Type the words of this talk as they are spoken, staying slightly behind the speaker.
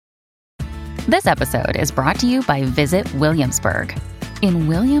This episode is brought to you by Visit Williamsburg. In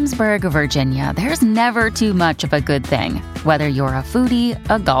Williamsburg, Virginia, there's never too much of a good thing. Whether you're a foodie,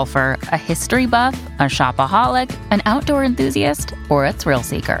 a golfer, a history buff, a shopaholic, an outdoor enthusiast, or a thrill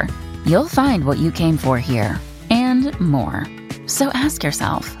seeker, you'll find what you came for here and more. So ask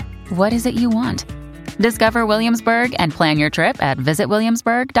yourself, what is it you want? Discover Williamsburg and plan your trip at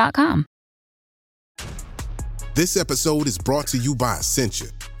visitwilliamsburg.com. This episode is brought to you by Essentia.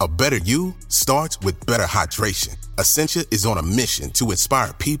 A better you starts with better hydration. Essentia is on a mission to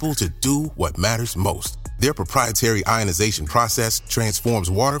inspire people to do what matters most. Their proprietary ionization process transforms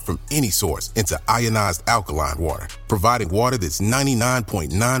water from any source into ionized alkaline water, providing water that's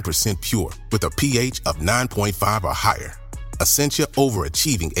 99.9% pure with a pH of 9.5 or higher. Essentia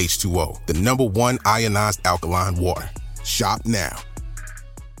overachieving H2O, the #1 ionized alkaline water. Shop now.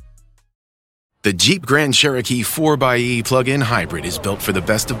 The Jeep Grand Cherokee 4xe plug-in hybrid is built for the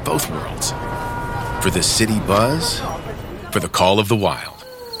best of both worlds. For the city buzz, for the call of the wild,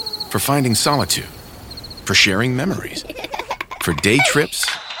 for finding solitude, for sharing memories, for day trips,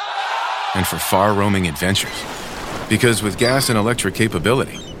 and for far-roaming adventures. Because with gas and electric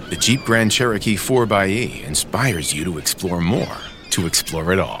capability, the Jeep Grand Cherokee 4xe inspires you to explore more, to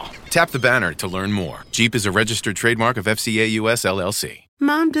explore it all. Tap the banner to learn more. Jeep is a registered trademark of FCA US LLC.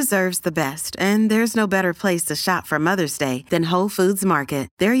 Mom deserves the best, and there's no better place to shop for Mother's Day than Whole Foods Market.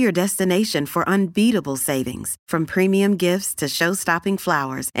 They're your destination for unbeatable savings, from premium gifts to show-stopping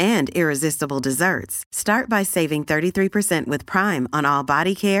flowers and irresistible desserts. Start by saving 33% with Prime on all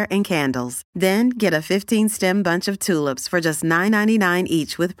body care and candles. Then get a 15-stem bunch of tulips for just $9.99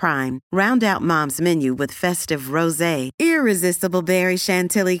 each with Prime. Round out Mom's menu with festive rosé, irresistible berry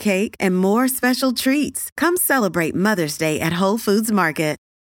chantilly cake, and more special treats. Come celebrate Mother's Day at Whole Foods Market.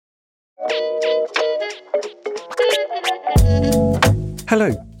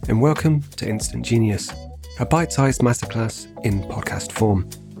 Hello, and welcome to Instant Genius, a bite-sized masterclass in podcast form.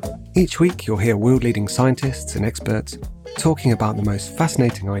 Each week, you'll hear world-leading scientists and experts talking about the most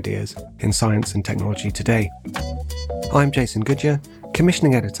fascinating ideas in science and technology today. I'm Jason Goodyear,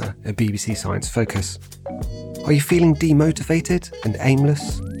 commissioning editor at BBC Science Focus. Are you feeling demotivated and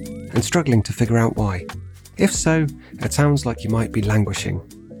aimless and struggling to figure out why? If so, it sounds like you might be languishing,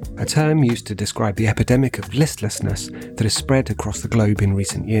 a term used to describe the epidemic of listlessness that has spread across the globe in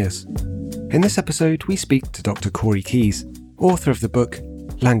recent years. In this episode, we speak to Dr. Corey Keyes, author of the book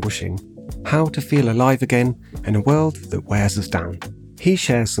Languishing: How to Feel Alive Again in a World That Wears Us Down. He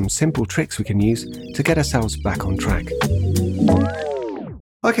shares some simple tricks we can use to get ourselves back on track.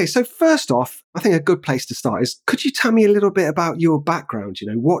 Okay, so first off, I think a good place to start is, could you tell me a little bit about your background?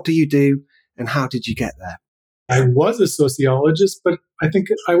 What do you do and how did you get there? I was a sociologist, but I think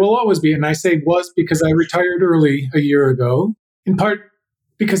I will always be. And I say was because I retired early a year ago, in part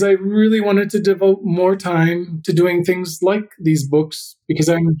because I really wanted to devote more time to doing things like these books, because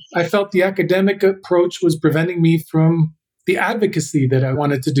I felt the academic approach was preventing me from the advocacy that I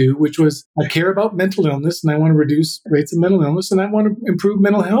wanted to do, which was I care about mental illness and I want to reduce rates of mental illness and I want to improve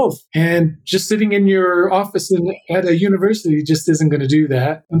mental health. And just sitting in your office at a university just isn't going to do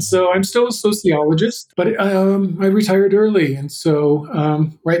that. And so I'm still a sociologist, but I retired early. And so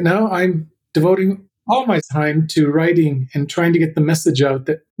right now I'm devoting all my time to writing and trying to get the message out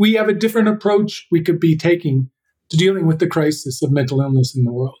that we have a different approach we could be taking to dealing with the crisis of mental illness in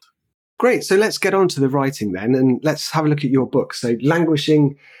the world. Great. So let's get on to the writing then, and let's have a look at your book. So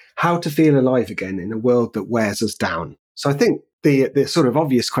Languishing: How to Feel Alive Again in a World That Wears Us Down. So I think the sort of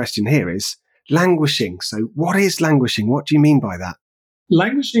obvious question here is languishing. So what is languishing? What do you mean by that?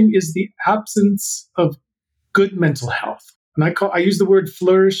 Languishing is the absence of good mental health. And I use the word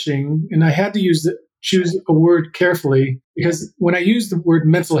flourishing, and I had to choose a word carefully, because when I use the word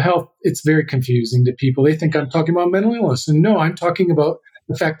mental health, it's very confusing to people. They think I'm talking about mental illness. And no, I'm talking about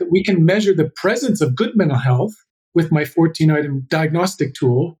the fact that we can measure the presence of good mental health with my 14-item diagnostic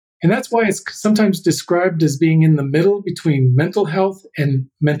tool. And that's why it's sometimes described as being in the middle between mental health and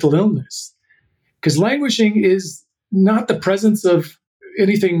mental illness. Because languishing is not the presence of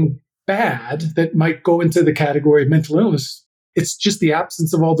anything bad that might go into the category of mental illness. It's just the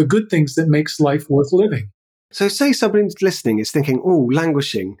absence of all the good things that makes life worth living. So say somebody listening is thinking, oh,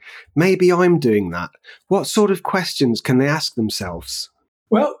 languishing, maybe I'm doing that. What sort of questions can they ask themselves?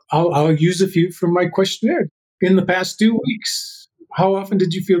 Well, I'll use a few from my questionnaire. In the past 2 weeks, how often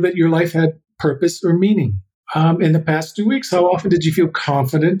did you feel that your life had purpose or meaning? In the past 2 weeks, how often did you feel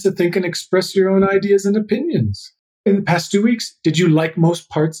confident to think and express your own ideas and opinions? In the past 2 weeks, did you like most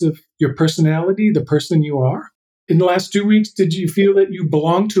parts of your personality, the person you are? In the last 2 weeks, did you feel that you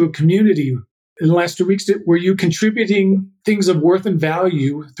belong to a community in the last 2 weeks, were you contributing things of worth and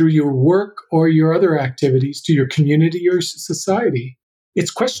value through your work or your other activities to your community or society? It's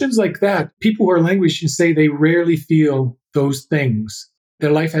questions like that. People who are languishing say they rarely feel those things.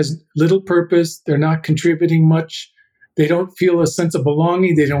 Their life has little purpose. They're not contributing much. They don't feel a sense of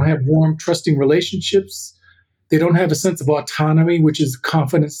belonging. They don't have warm, trusting relationships. They don't have a sense of autonomy, which is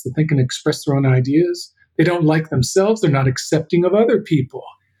confidence to think and express their own ideas. They don't like themselves. They're not accepting of other people.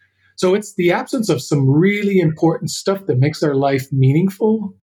 So it's the absence of some really important stuff that makes our life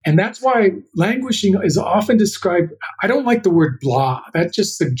meaningful. And that's why languishing is often described. I don't like the word blah. That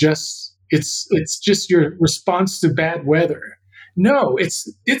just suggests it's just your response to bad weather. No,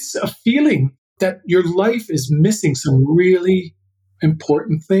 it's a feeling that your life is missing some really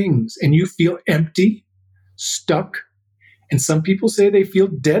important things and you feel empty, stuck, and some people say they feel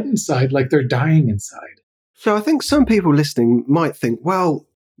dead inside, like they're dying inside. So I think some people listening might think, well,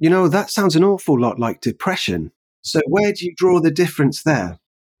 that sounds an awful lot like depression. So where do you draw the difference there?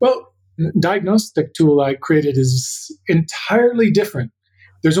 Well, the diagnostic tool I created is entirely different.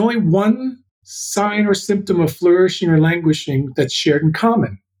 There's only one sign or symptom of flourishing or languishing that's shared in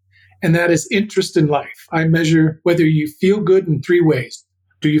common, and that is interest in life. I measure whether you feel good in 3 ways.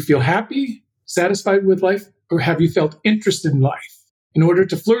 Do you feel happy, satisfied with life, or have you felt interested in life? In order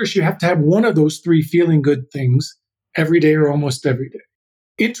to flourish, you have to have one of those 3 feeling good things every day or almost every day.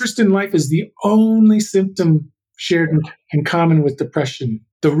 Interest in life is the only symptom shared in common with depression.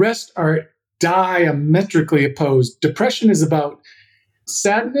 The rest are diametrically opposed. Depression is about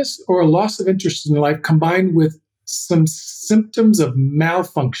sadness or a loss of interest in life combined with some symptoms of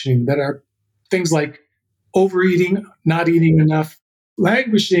malfunctioning that are things like overeating, not eating enough.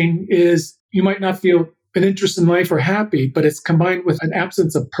 Languishing is you might not feel an interest in life or happy, but it's combined with an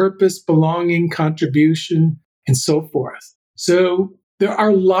absence of purpose, belonging, contribution, and so forth. So there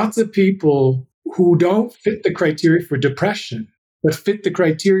are lots of people who don't fit the criteria for depression, but fit the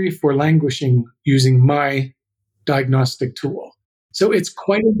criteria for languishing using my diagnostic tool. So it's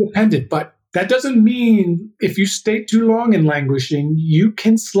quite independent, but that doesn't mean if you stay too long in languishing, you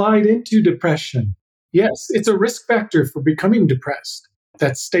can slide into depression. Yes, it's a risk factor for becoming depressed,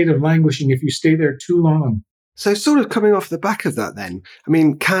 that state of languishing if you stay there too long. So sort of coming off the back of that then,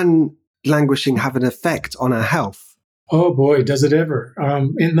 can languishing have an effect on our health? Oh boy, does it ever.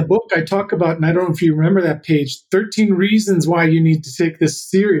 In the book, I talk about, and I don't know if you remember that page, 13 reasons why you need to take this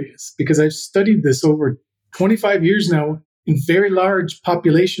serious, because I've studied this over 25 years now in very large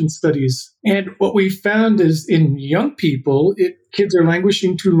population studies. And what we found is in young people, kids are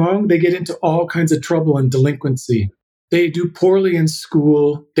languishing too long, they get into all kinds of trouble and delinquency. They do poorly in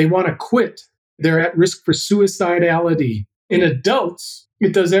school. They want to quit. They're at risk for suicidality. In adults,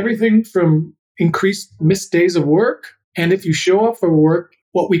 it does everything from increased missed days of work. And if you show up for work,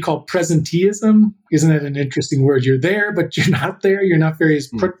 what we call presenteeism, isn't that an interesting word? You're there, but you're not there. You're not very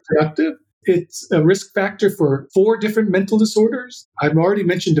productive. It's a risk factor for 4 different mental disorders. I've already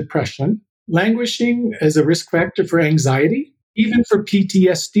mentioned depression. Languishing is a risk factor for anxiety. Even for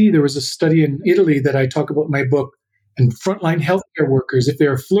PTSD, there was a study in Italy that I talk about in my book. And frontline healthcare workers, if they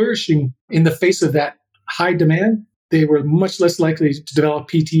are flourishing in the face of that high demand, they were much less likely to develop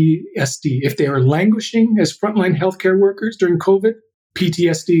PTSD. If they are languishing as frontline healthcare workers during COVID,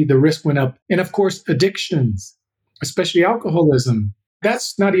 PTSD, the risk went up. And of course, addictions, especially alcoholism.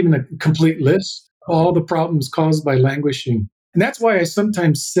 That's not even a complete list, all the problems caused by languishing. And that's why I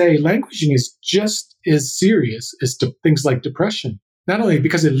sometimes say languishing is just as serious as things like depression. Not only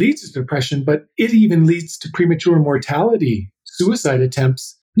because it leads to depression, but it even leads to premature mortality, suicide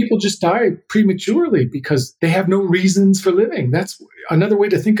attempts. People just die prematurely because they have no reasons for living. That's another way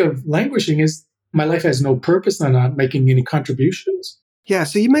to think of languishing is my life has no purpose. I'm not making any contributions. Yeah,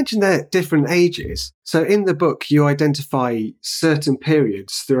 so you mentioned they're at different ages. So in the book, you identify certain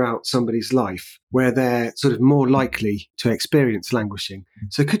periods throughout somebody's life where they're sort of more likely to experience languishing.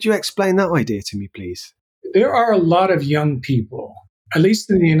 So could you explain that idea to me, please? There are a lot of young people, at least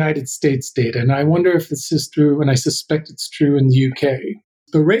in the United States data, and I wonder if this is true, and I suspect it's true in the UK.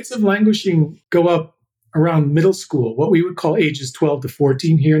 The rates of languishing go up around middle school, what we would call ages 12 to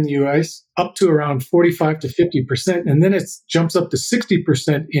 14 here in the US, up to around 45 to 50%. And then it jumps up to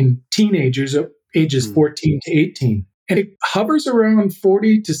 60% in teenagers, ages 14 to 18. And it hovers around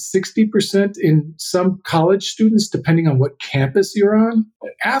 40 to 60% in some college students, depending on what campus you're on.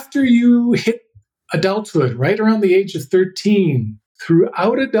 After you hit adulthood, right around the age of 13,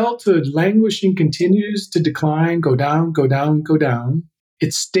 throughout adulthood, languishing continues to decline, go down, go down, go down.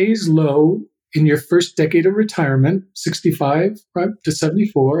 It stays low in your first decade of retirement, 65 right, to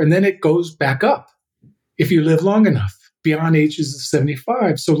 74, and then it goes back up if you live long enough, beyond ages of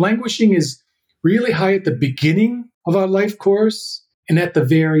 75. So languishing is really high at the beginning of our life course and at the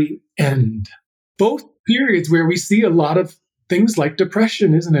very end. Both periods where we see a lot of things like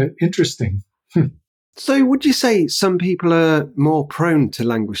depression, isn't it interesting? So would you say some people are more prone to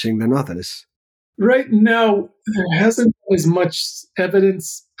languishing than others? Right now, there hasn't been as much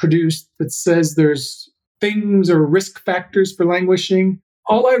evidence produced that says there's things or risk factors for languishing.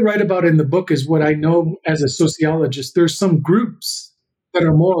 All I write about in the book is what I know as a sociologist. There's some groups that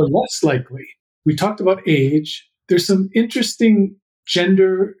are more or less likely. We talked about age. There's some interesting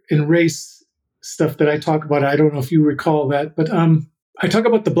gender and race stuff that I talk about. I don't know if you recall that, but I talk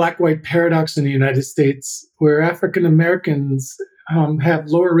about the black-white paradox in the United States, where African Americans have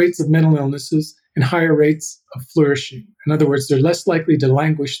lower rates of mental illnesses and higher rates of flourishing. In other words, they're less likely to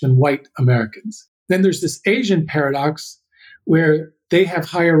languish than white Americans. Then there's this Asian paradox where they have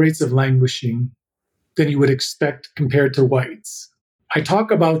higher rates of languishing than you would expect compared to whites. I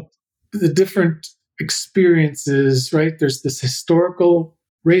talk about the different experiences, right? There's this historical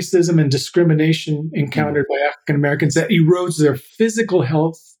racism and discrimination encountered by African Americans that erodes their physical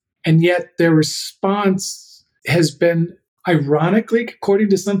health, and yet their response has been, ironically, according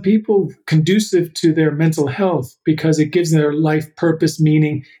to some people, conducive to their mental health because it gives their life purpose,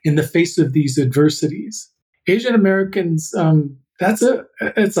 meaning in the face of these adversities. Asian Americans,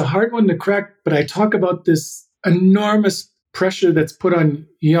 it's a hard one to crack, but I talk about this enormous pressure that's put on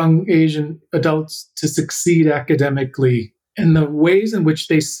young Asian adults to succeed academically and the ways in which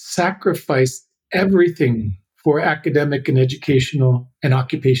they sacrifice everything for academic and educational and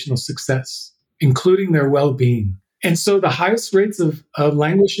occupational success, including their well-being. And so the highest rates of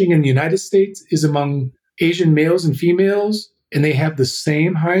languishing in the United States is among Asian males and females, and they have the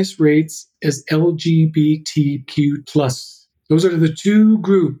same highest rates as LGBTQ+. Those are the two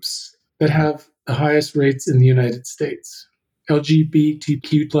groups that have the highest rates in the United States.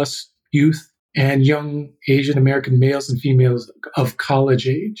 LGBTQ+ youth and young Asian American males and females of college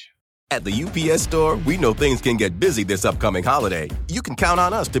age. At the UPS Store, we know things can get busy this upcoming holiday. You can count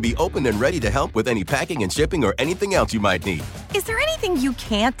on us to be open and ready to help with any packing and shipping or anything else you might need. Is there anything you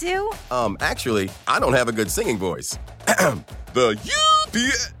can't do? Actually, I don't have a good singing voice. The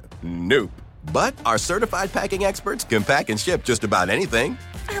UPS... Nope. But our certified packing experts can pack and ship just about anything.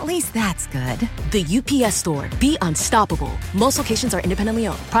 At least that's good. The UPS Store. Be unstoppable. Most locations are independently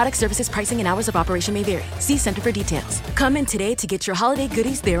owned. Product services, pricing, and hours of operation may vary. See Center for details. Come in today to get your holiday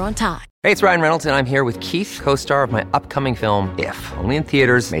goodies there on time. Hey, it's Ryan Reynolds, and I'm here with Keith, co-star of my upcoming film, If, only in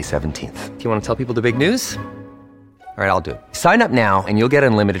theaters May 17th. Do you want to tell people the big news? All right, I'll do it. Sign up now and you'll get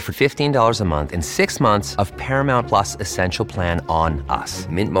unlimited for $15 a month and 6 months of Paramount Plus Essential Plan on us.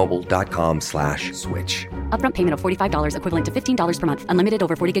 MintMobile.com/switch. Upfront payment of $45 equivalent to $15 per month. Unlimited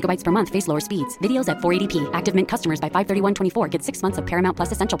over 40 gigabytes per month. Face lower speeds. Videos at 480p. Active Mint customers by 531.24 get 6 months of Paramount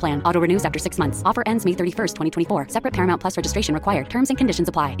Plus Essential Plan. Auto renews after 6 months. Offer ends May 31st, 2024. Separate Paramount Plus registration required. Terms and conditions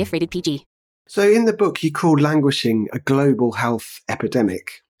apply if rated PG. So in the book, you call languishing a global health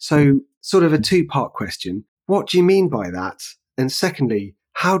epidemic. So sort of a two-part question. What do you mean by that? And secondly,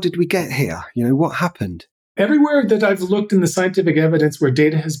 how did we get here? What happened? Everywhere that I've looked in the scientific evidence where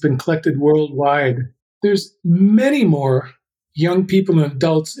data has been collected worldwide, there's many more young people and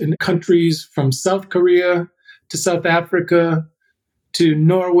adults in countries from South Korea to South Africa to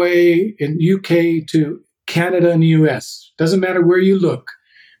Norway and UK to Canada and the US. Doesn't matter where you look.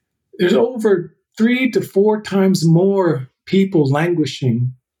 There's over 3 to 4 times more people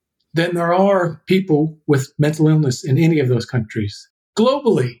languishing than there are people with mental illness in any of those countries.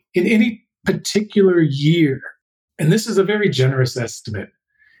 Globally, in any particular year, and this is a very generous estimate,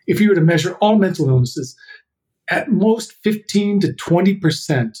 if you were to measure all mental illnesses, at most 15 to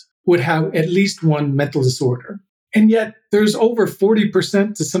 20% would have at least one mental disorder. And yet there's over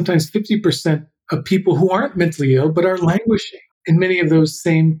 40% to sometimes 50% of people who aren't mentally ill but are languishing in many of those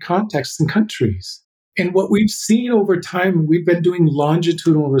same contexts and countries. And what we've seen over time, we've been doing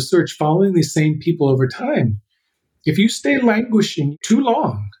longitudinal research following these same people over time. If you stay languishing too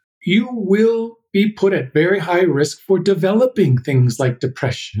long, you will be put at very high risk for developing things like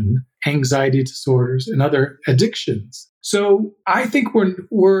depression, anxiety disorders, and other addictions. So I think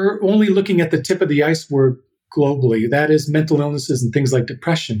we're only looking at the tip of the iceberg globally. That is mental illnesses and things like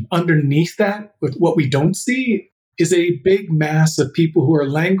depression. Underneath that, what we don't see is a big mass of people who are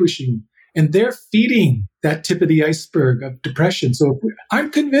languishing, and they're feeding that tip of the iceberg of depression. So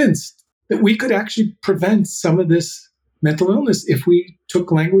I'm convinced that we could actually prevent some of this mental illness if we took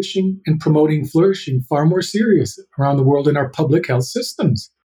languishing and promoting flourishing far more serious around the world in our public health systems.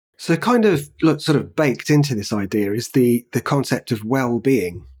 So kind of sort of baked into this idea is the concept of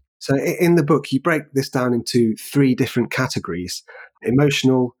well-being. So in the book, you break this down into 3 different categories: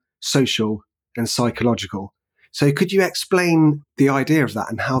 emotional, social, and psychological. So could you explain the idea of that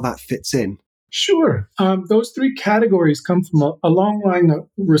and how that fits in? Sure. Those three categories come from a long line of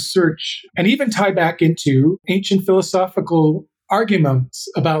research and even tie back into ancient philosophical arguments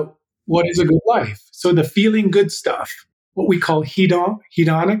about what is a good life. So the feeling good stuff, what we call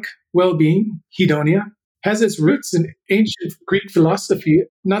hedonic well-being, hedonia, has its roots in ancient Greek philosophy,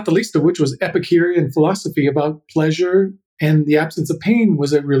 not the least of which was Epicurean philosophy about pleasure and the absence of pain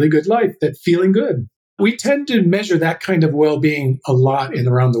was a really good life, that feeling good. We tend to measure that kind of well-being a lot in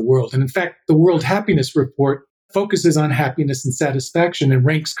around the world. And in fact, the World Happiness Report focuses on happiness and satisfaction and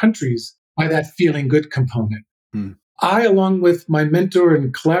ranks countries by that feeling good component. I, along with my mentor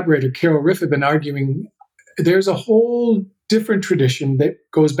and collaborator, Carol Riff, have been arguing there's a whole different tradition that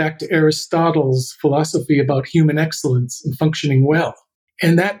goes back to Aristotle's philosophy about human excellence and functioning well.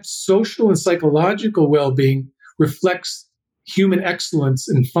 And that social and psychological well-being reflects human excellence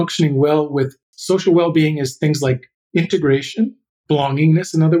and functioning well with social well-being is things like integration,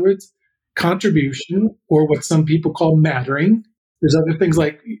 belongingness, in other words, contribution, or what some people call mattering. There's other things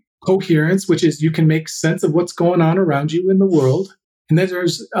like coherence, which is you can make sense of what's going on around you in the world. And then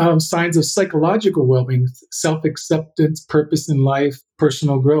there's signs of psychological well-being, self-acceptance, purpose in life,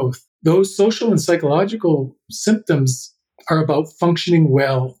 personal growth. Those social and psychological symptoms are about functioning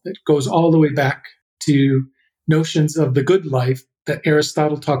well. That goes all the way back to notions of the good life that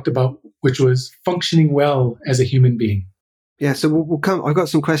Aristotle talked about, which was functioning well as a human being. Yeah, so we'll come. I've got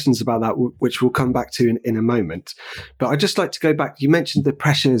some questions about that, which we'll come back to in a moment. But I'd just like to go back. You mentioned the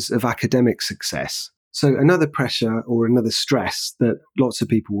pressures of academic success. So another pressure or another stress that lots of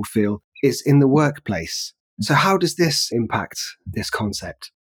people will feel is in the workplace. So how does this impact this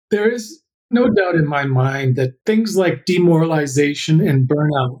concept? There is no doubt in my mind that things like demoralization and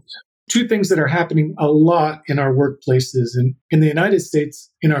burnout, two things that are happening a lot in our workplaces. And in the United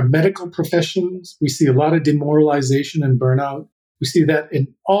States, in our medical professions, we see a lot of demoralization and burnout. We see that in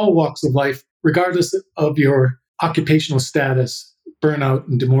all walks of life, regardless of your occupational status, burnout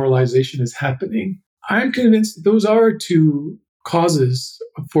and demoralization is happening. I'm convinced those are two causes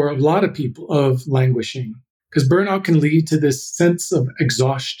for a lot of people of languishing, because burnout can lead to this sense of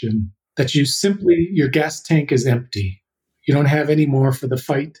exhaustion, that your gas tank is empty. You don't have any more for the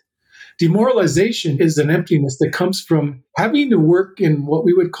fight. Demoralization is an emptiness that comes from having to work in what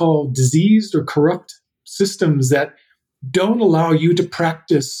we would call diseased or corrupt systems that don't allow you to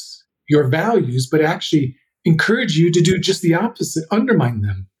practice your values, but actually encourage you to do just the opposite, undermine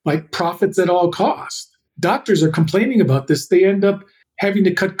them, like profits at all costs. Doctors are complaining about this. They end up having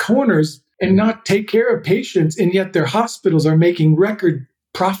to cut corners and not take care of patients, and yet their hospitals are making record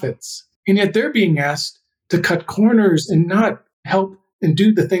profits. And yet they're being asked to cut corners and not help and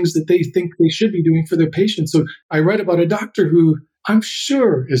do the things that they think they should be doing for their patients. So I read about a doctor who I'm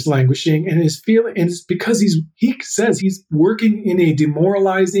sure is languishing and is feeling, and it's because he says he's working in a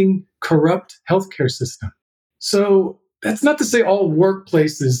demoralizing, corrupt healthcare system. So that's not to say all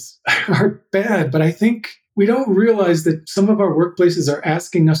workplaces are bad, but I think we don't realize that some of our workplaces are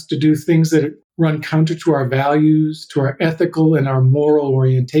asking us to do things that run counter to our values, to our ethical and our moral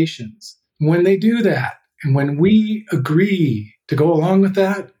orientations. When they do that, and when we agree to go along with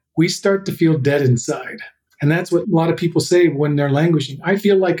that, we start to feel dead inside. And that's what a lot of people say when they're languishing. I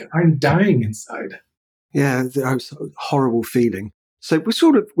feel like I'm dying inside. Yeah, that's a horrible feeling. So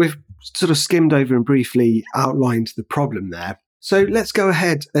we've sort of skimmed over and briefly outlined the problem there. So let's go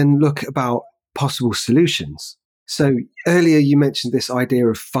ahead and look about possible solutions. So earlier you mentioned this idea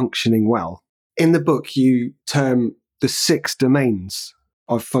of functioning well. In the book, you term the 6 domains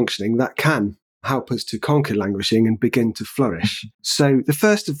of functioning that can help us to conquer languishing and begin to flourish. So the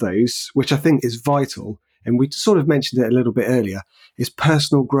first of those, which I think is vital, and we sort of mentioned it a little bit earlier, is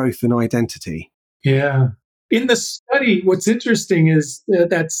personal growth and identity. Yeah. In the study, what's interesting is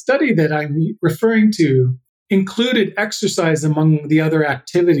that study that I'm referring to included exercise among the other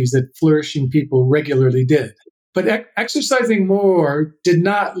activities that flourishing people regularly did. But exercising more did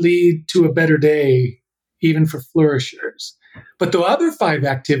not lead to a better day, even for flourishers. But the other 5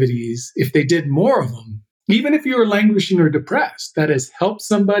 activities, if they did more of them, even if you were languishing or depressed, that is, help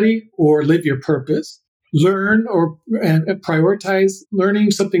somebody or live your purpose, learn or prioritize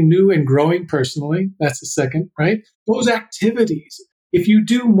learning something new and growing personally. That's the second, right? Those activities, if you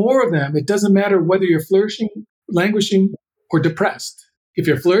do more of them, it doesn't matter whether you're flourishing, languishing, or depressed. If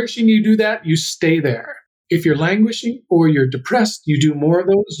you're flourishing, you do that, you stay there. If you're languishing or you're depressed, you do more of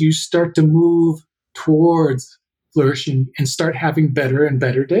those, you start to move towards flourishing and start having better and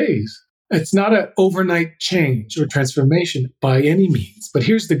better days. It's not an overnight change or transformation by any means. But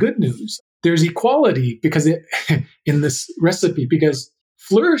here's the good news. There's equality because in this recipe, because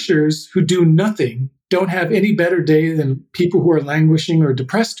Flourishers who do nothing don't have any better day than people who are languishing or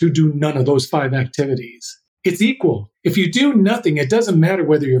depressed who do none of those 5 activities. It's equal. If you do nothing, it doesn't matter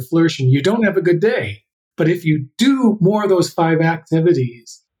whether you're flourishing. You don't have a good day. But if you do more of those 5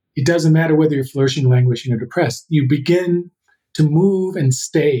 activities, it doesn't matter whether you're flourishing, languishing, or depressed. You begin to move and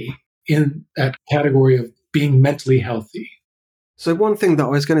stay in that category of being mentally healthy. So one thing that I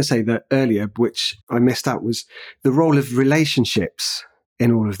was going to say that earlier, which I missed out, was the role of relationships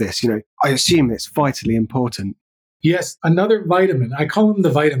in all of this. I assume it's vitally important. Yes, another vitamin. I call them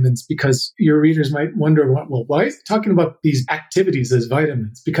the vitamins because your readers might wonder, well, why is he talking about these activities as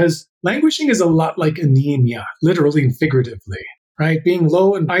vitamins? Because languishing is a lot like anemia, literally and figuratively, right? Being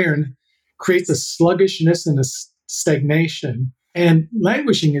low in iron creates a sluggishness and a stagnation. And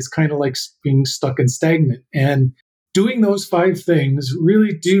languishing is kind of like being stuck and stagnant. And doing those 5 things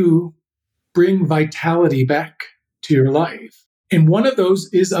really do bring vitality back to your life. And one of those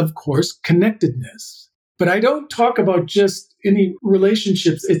is, of course, connectedness. But I don't talk about just any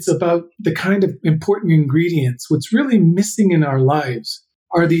relationships. It's about the kind of important ingredients. What's really missing in our lives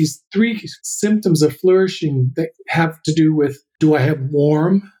are these 3 symptoms of flourishing that have to do with, do I have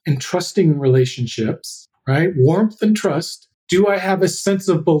warm and trusting relationships, right? Warmth and trust. Do I have a sense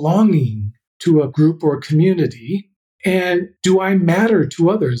of belonging to a group or a community? And do I matter to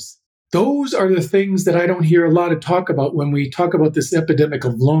others? Those are the things that I don't hear a lot of talk about when we talk about this epidemic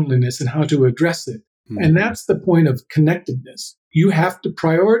of loneliness and how to address it. And that's the point of connectedness. You have to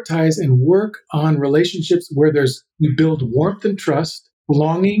prioritize and work on relationships where you build warmth and trust,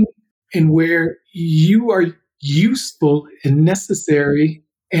 belonging, and where you are useful and necessary,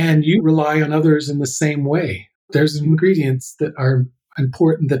 and you rely on others in the same way. There's ingredients that are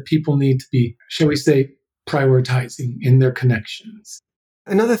important that people need to be, shall we say, prioritizing in their connections.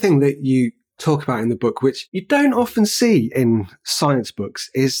 Another thing that you talk about in the book, which you don't often see in science books,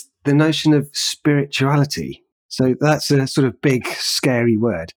 is the notion of spirituality. So that's a sort of big, scary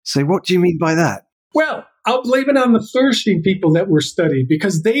word. So what do you mean by that? Well, I'll blame it on the flourishing people that were studied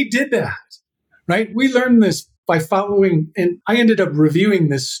because they did that, right? We learned this by following, and I ended up reviewing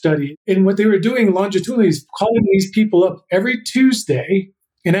this study. And what they were doing longitudinally is calling these people up every Tuesday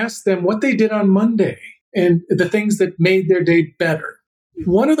and asked them what they did on Monday and the things that made their day better.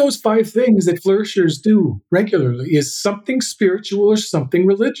 One of those 5 things that flourishers do regularly is something spiritual or something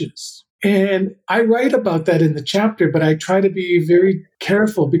religious. And I write about that in the chapter, but I try to be very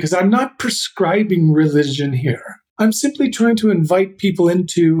careful because I'm not prescribing religion here. I'm simply trying to invite people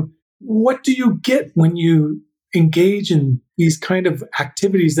into what do you get when you engage in these kind of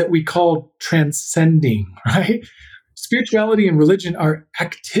activities that we call transcending, right? Spirituality and religion are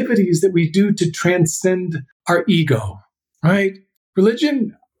activities that we do to transcend our ego, right?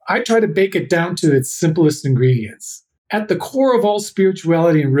 Religion, I try to bake it down to its simplest ingredients. At the core of all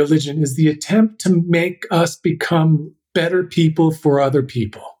spirituality and religion is the attempt to make us become better people for other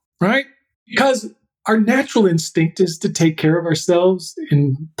people, right? Because our natural instinct is to take care of ourselves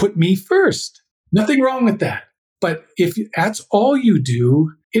and put me first. Nothing wrong with that. But if that's all you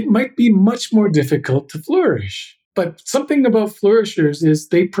do, it might be much more difficult to flourish. But something about flourishers is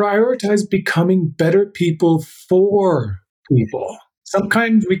they prioritize becoming better people for people.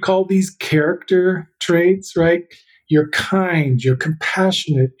 Sometimes we call these character traits, right? You're kind, you're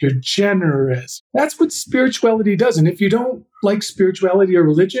compassionate, you're generous. That's what spirituality does. And if you don't like spirituality or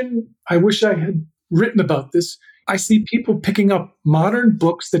religion, I wish I had written about this. I see people picking up modern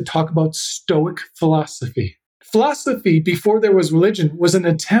books that talk about Stoic philosophy. Philosophy, before there was religion, was an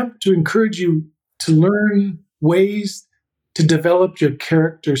attempt to encourage you to learn ways to develop your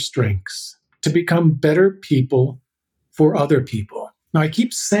character strengths, to become better people for other people. Now, I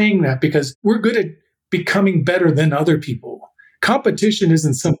keep saying that because we're good at becoming better than other people. Competition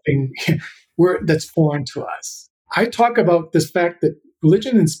isn't something that's foreign to us. I talk about this fact that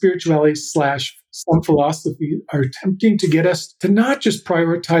religion and spirituality / some philosophy are attempting to get us to not just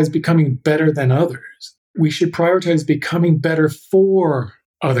prioritize becoming better than others. We should prioritize becoming better for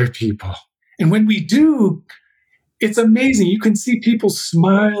other people. And when we do, it's amazing. You can see people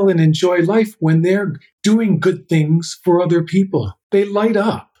smile and enjoy life when they're doing good things for other people. They light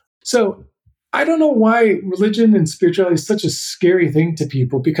up. So I don't know why religion and spirituality is such a scary thing to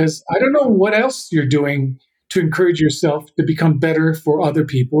people, because I don't know what else you're doing to encourage yourself to become better for other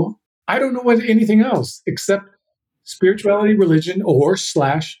people. I don't know what anything else except spirituality, religion, or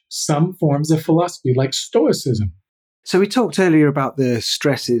 / some forms of philosophy like Stoicism. So we talked earlier about the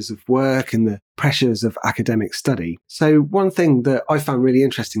stresses of work and the pressures of academic study. So one thing that I found really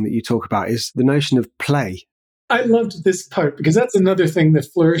interesting that you talk about is the notion of play. I loved this part because that's another thing that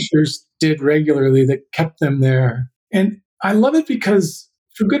flourishers did regularly that kept them there. And I love it because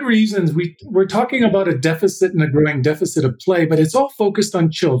For good reasons. We're talking about a deficit and a growing deficit of play, but it's all focused on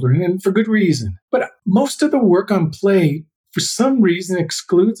children and for good reason. But most of the work on play, for some reason,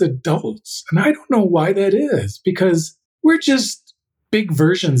 excludes adults. And I don't know why that is, because we're just big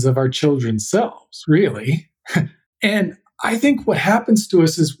versions of our children's selves, really. And I think what happens to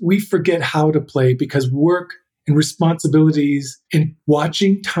us is we forget how to play because work and responsibilities and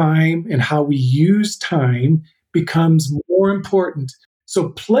watching time and how we use time becomes more important. So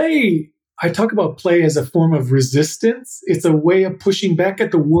play, I talk about play as a form of resistance. It's a way of pushing back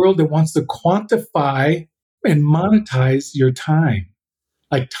at the world that wants to quantify and monetize your time.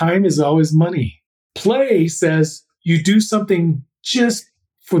 Like time is always money. Play says you do something just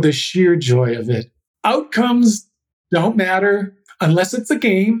for the sheer joy of it. Outcomes don't matter unless it's a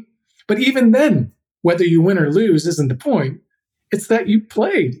game. But even then, whether you win or lose isn't the point. It's that you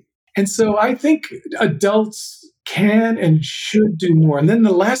played. And so I think adults can and should do more. And then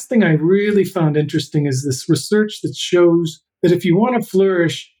the last thing I really found interesting is this research that shows that if you want to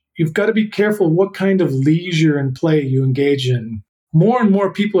flourish, you've got to be careful what kind of leisure and play you engage in. More and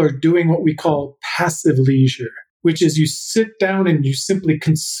more people are doing what we call passive leisure, which is you sit down and you simply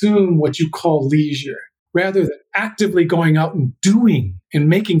consume what you call leisure, rather than actively going out and doing and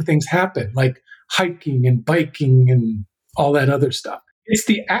making things happen, like hiking and biking and all that other stuff. It's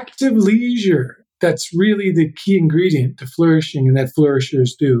the active leisure that's really the key ingredient to flourishing and that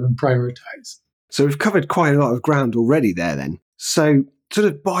flourishers do and prioritize. So we've covered quite a lot of ground already there then. So sort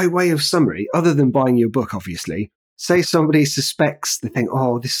of by way of summary, other than buying your book, obviously, say somebody suspects, they think,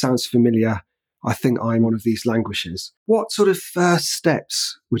 oh, this sounds familiar. I think I'm one of these languishers. What sort of first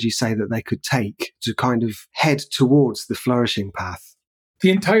steps would you say that they could take to kind of head towards the flourishing path? The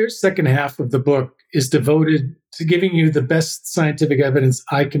entire second half of the book is devoted to giving you the best scientific evidence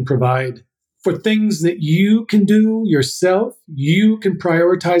I can provide for things that you can do yourself. You can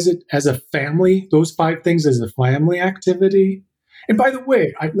prioritize it as a family, those 5 things as a family activity. And by the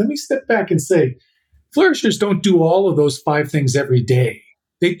way, let me step back and say, flourishers don't do all of those 5 things every day.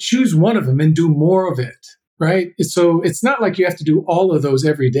 They choose one of them and do more of it, right? So it's not like you have to do all of those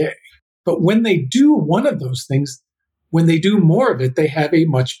every day. But when they do one of those things, when they do more of it, they have a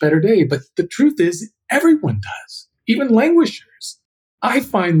much better day. But the truth is, everyone does, even languishers. I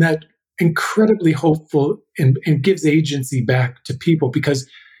find that incredibly hopeful and gives agency back to people, because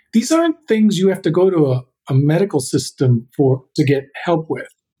these aren't things you have to go to a medical system to get help with.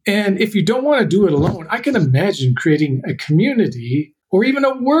 And if you don't want to do it alone, I can imagine creating a community or even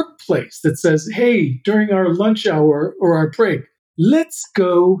a workplace that says, hey, during our lunch hour or our break, let's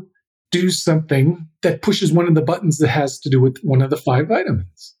go do something that pushes one of the buttons that has to do with one of the 5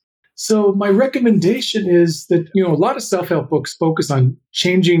 vitamins. So my recommendation is that, a lot of self-help books focus on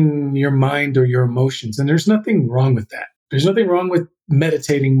changing your mind or your emotions, and there's nothing wrong with that. There's nothing wrong with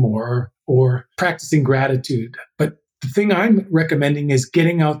meditating more or practicing gratitude. But the thing I'm recommending is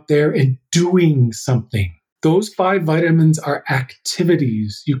getting out there and doing something. Those 5 vitamins are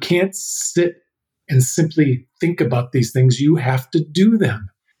activities. You can't sit and simply think about these things. You have to do them.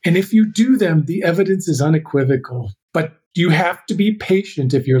 And if you do them, the evidence is unequivocal. But you have to be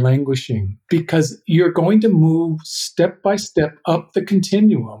patient if you're languishing, because you're going to move step by step up the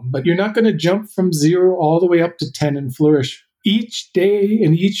continuum, but you're not going to jump from 0 all the way up to 10 and flourish. Each day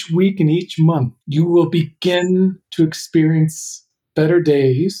and each week and each month, you will begin to experience better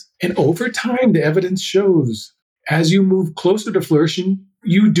days. And over time, the evidence shows as you move closer to flourishing,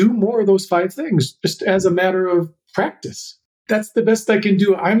 you do more of those 5 things just as a matter of practice. That's the best I can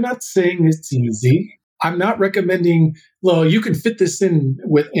do. I'm not saying it's easy. I'm not recommending, well, you can fit this in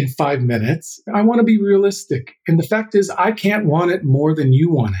 5 minutes. I want to be realistic. And the fact is, I can't want it more than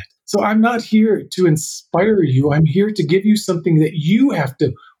you want it. So I'm not here to inspire you. I'm here to give you something that you have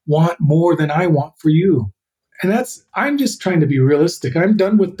to want more than I want for you. And I'm just trying to be realistic. I'm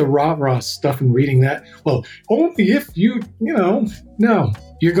done with the rah-rah stuff and reading that. Well, only if no.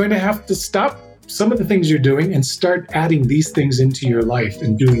 You're going to have to stop some of the things you're doing and start adding these things into your life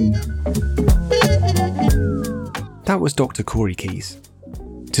and doing them. That was Dr. Corey Keyes.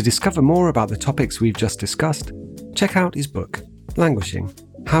 To discover more about the topics we've just discussed, check out his book, Languishing: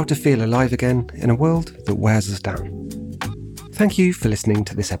 How to Feel Alive Again in a World That Wears Us Down. Thank you for listening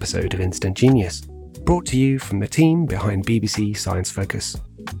to this episode of Instant Genius, brought to you from the team behind BBC Science Focus.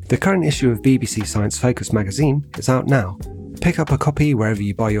 The current issue of BBC Science Focus magazine is out now. Pick up a copy wherever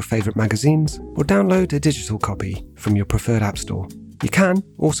you buy your favourite magazines, or download a digital copy from your preferred app store. You can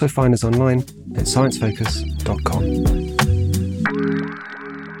also find us online at sciencefocus.com.